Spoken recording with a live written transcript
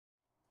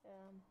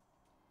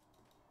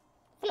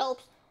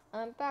Phillips.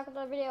 I'm back with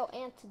another video,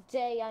 and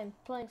today I'm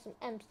playing some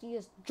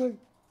MCSG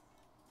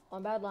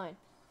on Badline.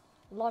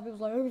 A lot of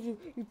people's like,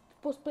 you're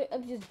supposed to play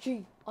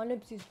MCSG on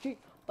MCSG,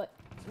 but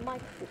it's my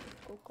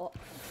fault.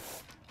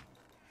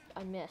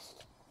 I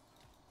missed.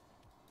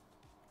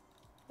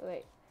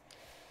 Wait.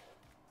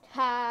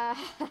 Ha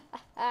ha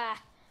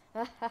ha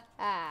ha ha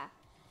ha.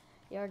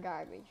 You're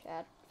garbage,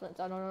 Chad. Flint.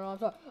 Oh, no, I'm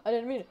sorry. I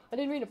didn't mean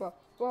it, bro.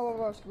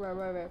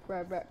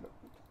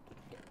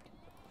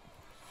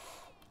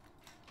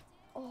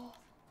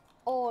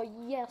 Oh,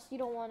 yes, you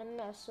don't want to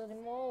mess with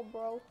him,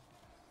 bro.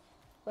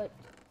 But,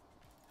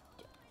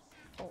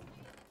 oh,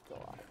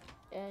 God.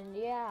 And,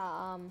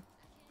 yeah,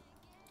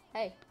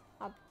 hey,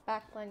 I'm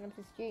back playing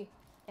MCSG,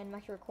 and I'm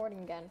actually recording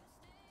again.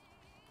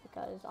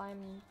 Because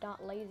I'm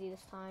not lazy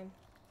this time.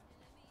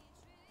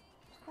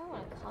 I just kind of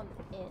want to come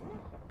in.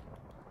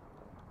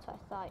 So I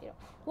thought,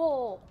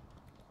 whoa!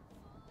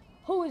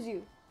 Who is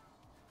you?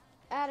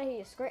 Out of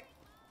here, scrape.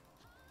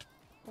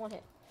 One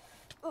hit.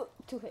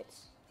 2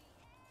 hits.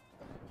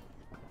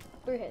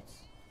 3 hits.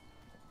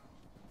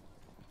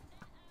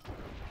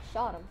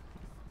 Shot him.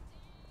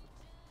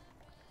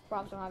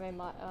 Props don't have any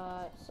mod.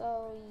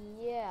 So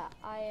yeah,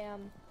 I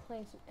am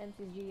playing some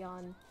MCG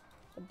on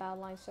the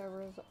Badline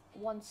servers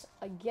once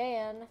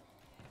again,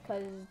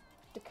 because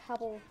the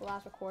couple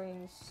last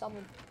recordings,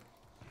 someone,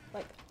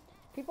 like,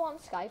 people on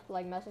Skype,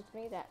 like, messaged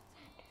me that,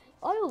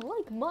 I don't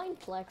like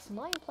Mindplex.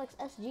 Mindplex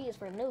SG is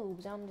for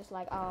noobs. And I'm just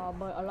like,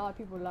 but a lot of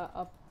people like,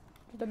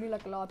 to me,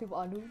 like, a lot of people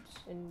are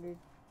noobs, and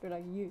they're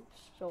like, yes.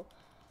 So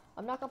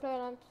I'm not gonna play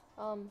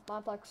on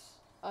Mindplex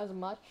as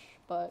much,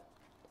 but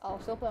I'll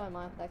still play on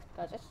Mindplex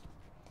because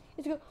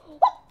it's good.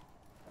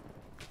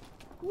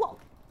 Whoa!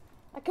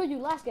 I killed you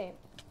last game,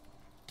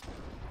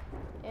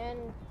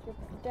 and you're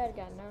dead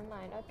again. Never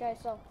mind. Okay,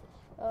 so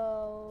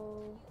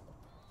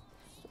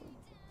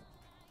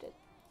did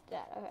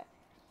that. Okay.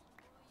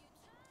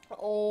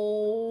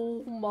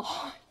 Oh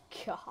my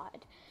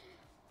god.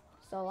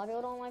 So a lot of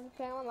people don't like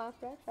playing on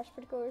Minecraft. That's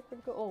pretty cool. It's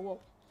pretty cool. Oh,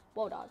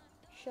 whoa, dog.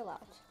 Chill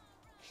out.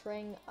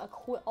 String a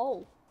quit.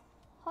 Oh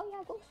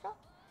yeah, go stop.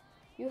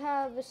 You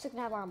have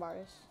 6.5 arm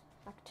bars.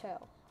 I can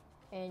tell.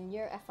 And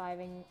you're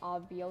F5ing,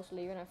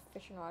 obviously. You're in a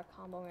fishing rod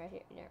combo right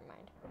here. Never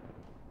mind.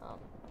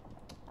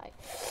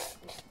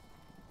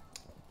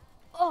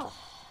 Oh,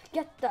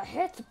 get the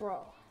hits,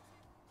 bro.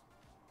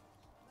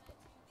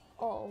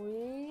 Oh,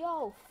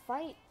 yo,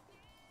 fight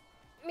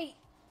me.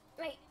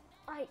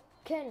 I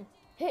can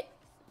hit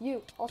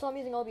you. Also, I'm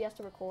using OBS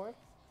to record,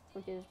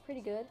 which is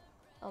pretty good.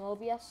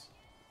 OBS.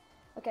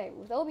 Okay,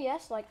 with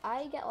OBS, like,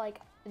 I get, like,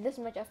 this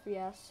much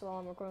FPS while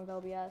I'm recording with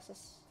OBS.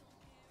 It's,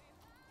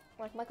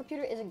 like, my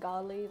computer isn't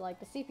godly. Like,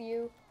 the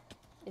CPU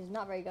is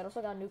not very good. I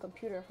also got a new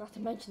computer. I forgot to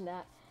mention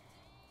that.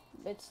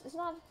 It's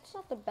not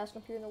the best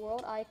computer in the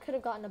world. I could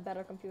have gotten a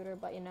better computer,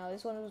 but, you know,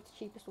 this one was the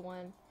cheapest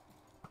one.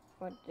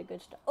 For the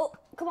good stuff. Oh,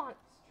 come on.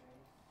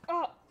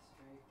 Oh,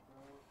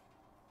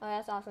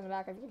 that's awesome in the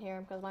back if you can hear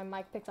him, because my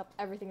mic picks up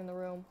everything in the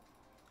room.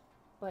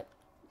 But,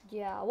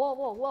 yeah.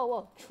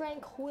 Whoa.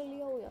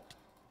 Tranquilio.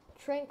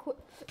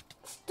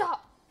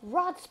 Stop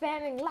rod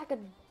spamming like a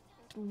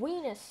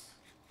weenus.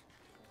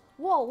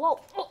 Whoa.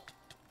 Oh,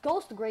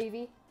 ghost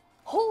gravy.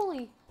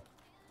 Holy.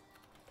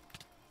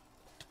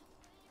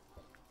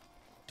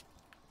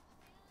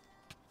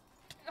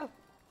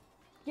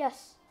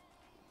 Yes.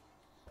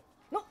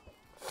 No.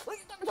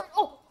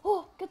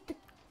 Oh, get the.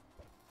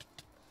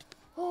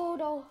 Oh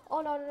no.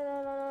 Oh no.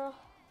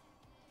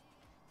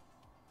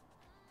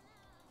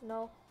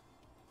 No.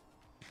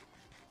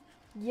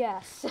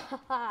 Yes.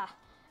 Oh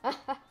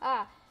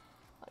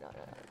no.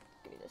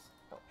 Give me this.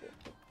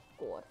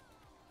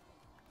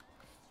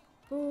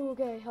 Oh,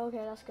 good.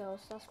 Okay, that's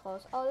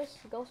close. Oh, this is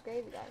ghost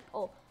gravy guy.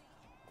 Oh,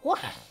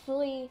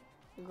 Wesley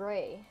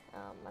Gray.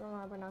 I don't know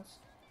how to pronounce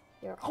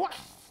your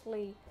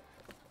Wesley.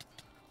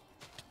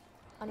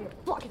 I need to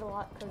block it a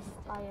lot because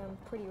I am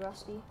pretty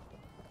rusty.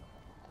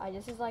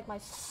 This is like my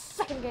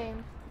second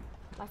game.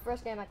 My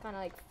first game I kind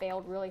of like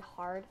failed really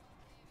hard,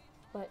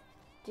 but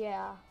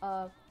yeah.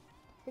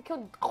 We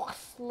killed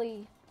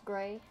Wesley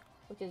Gray,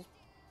 which is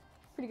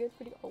pretty good.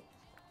 Oh,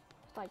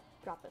 I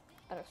dropped a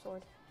better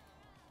sword.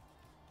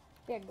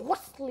 Yeah,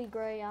 Wesley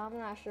Gray. I'm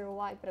not sure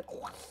why I put a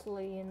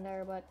Wesley in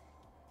there, but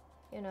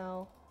you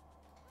know,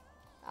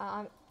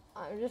 I'm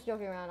just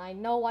joking around. I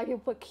know why people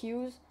put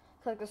Q's,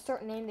 cause like a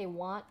certain name they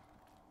want,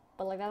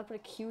 but like they have to put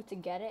a Q to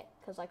get it,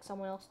 cause like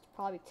someone else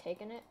probably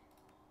taken it.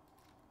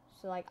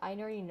 So like I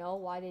already know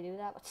why they do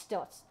that, but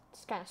still, it's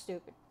kind of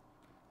stupid.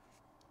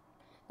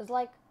 There's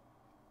like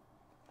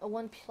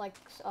what's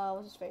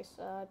his face?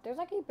 There's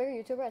like a bigger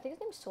YouTuber. I think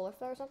his name's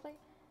Solarflare or something.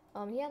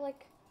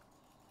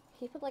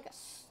 He put like a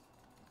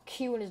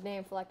Q in his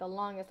name for like the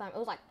longest time. It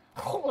was like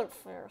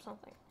Solarflare or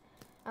something.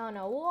 I don't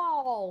know.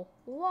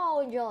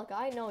 Whoa, Angelica,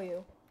 I know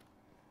you.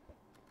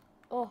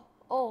 Oh,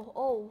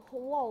 whoa,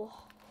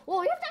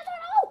 you have to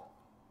know.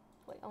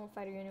 Wait, I won't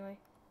fight you anyway.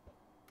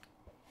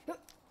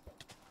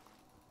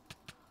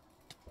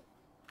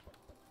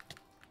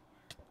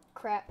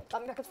 Crap,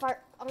 I'm back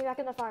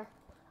in the fire.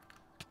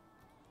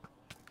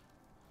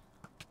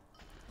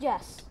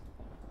 Yes.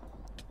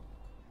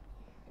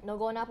 No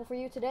golden apple for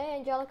you today,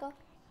 Angelica.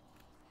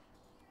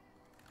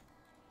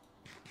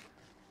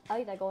 I'll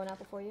eat that golden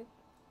apple for you,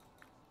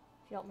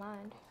 if you don't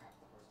mind.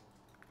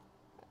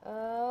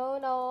 Oh,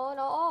 no,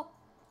 no.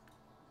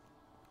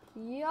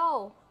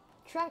 Yo.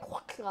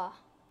 Tranquila.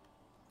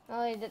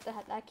 Oh,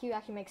 that Q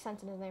actually makes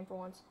sense in his name for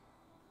once.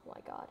 Oh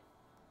my god.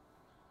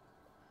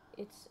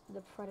 It's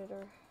the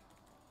Predator.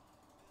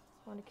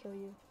 I want to kill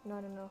you.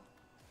 No, no, no.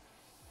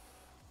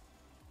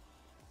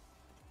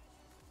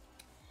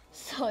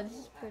 So, this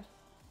is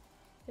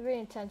a pretty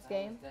intense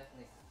game.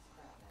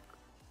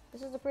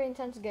 This is a pretty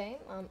intense game.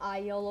 I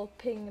YOLO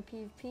ping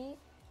PvP.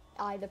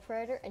 I the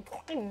Predator and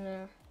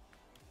I'm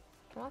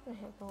not gonna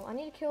hit him. I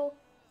need to kill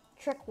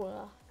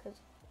Tracklist because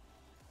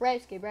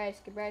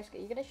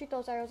Brasky. You gonna shoot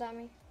those arrows at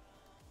me?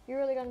 You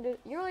really gonna do this?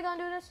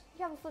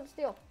 You have a flint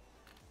steel.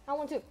 I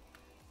want to.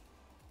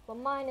 But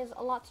mine is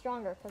a lot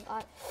stronger because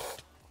I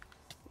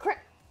crit.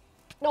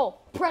 No,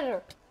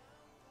 Predator.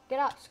 Get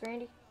out,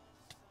 Scrandy.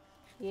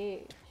 Yeah,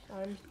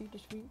 I'm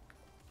sweet.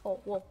 Oh,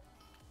 whoa.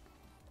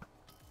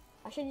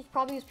 I should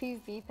probably use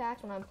PvP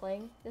packs when I'm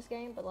playing this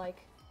game, but like,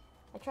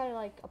 I try to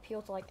like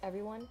appeal to like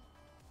everyone.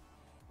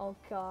 Oh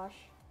gosh.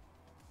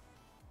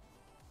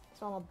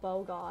 So I'm a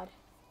bow god.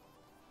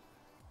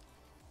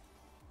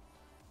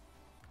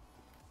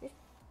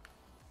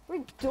 What are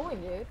you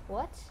doing, dude?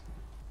 What?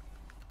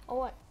 Oh,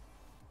 what?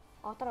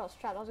 Oh, I thought I was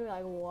trapped. I was gonna be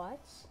like,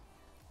 what?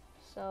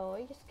 So,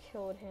 he just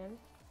killed him.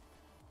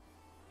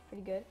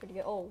 Pretty good.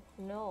 Oh,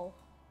 no.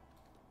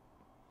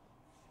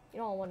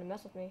 You don't want to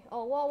mess with me.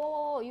 Oh,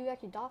 whoa. You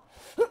actually died.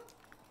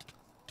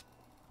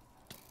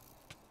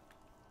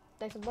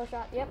 Thanks for the bow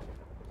shot. Yep.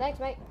 Thanks,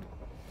 mate.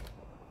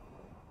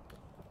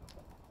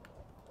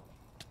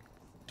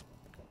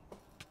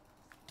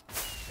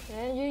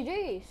 And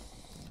GG's.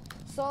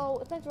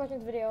 So, thanks for watching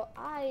this video.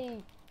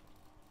 I'm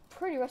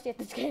pretty rusty at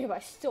this game, but I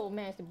still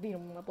managed to beat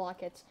him with my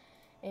block hits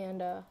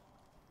and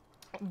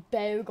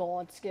bow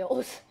god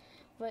skills.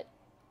 But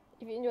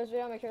if you enjoyed this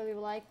video, make sure to leave a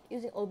like.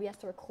 Using OBS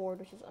to record,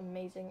 which is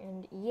amazing.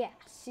 And yeah,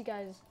 see you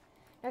guys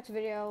next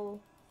video,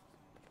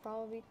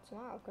 probably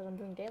tomorrow, because I'm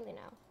doing daily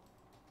now.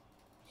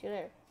 See you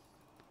later.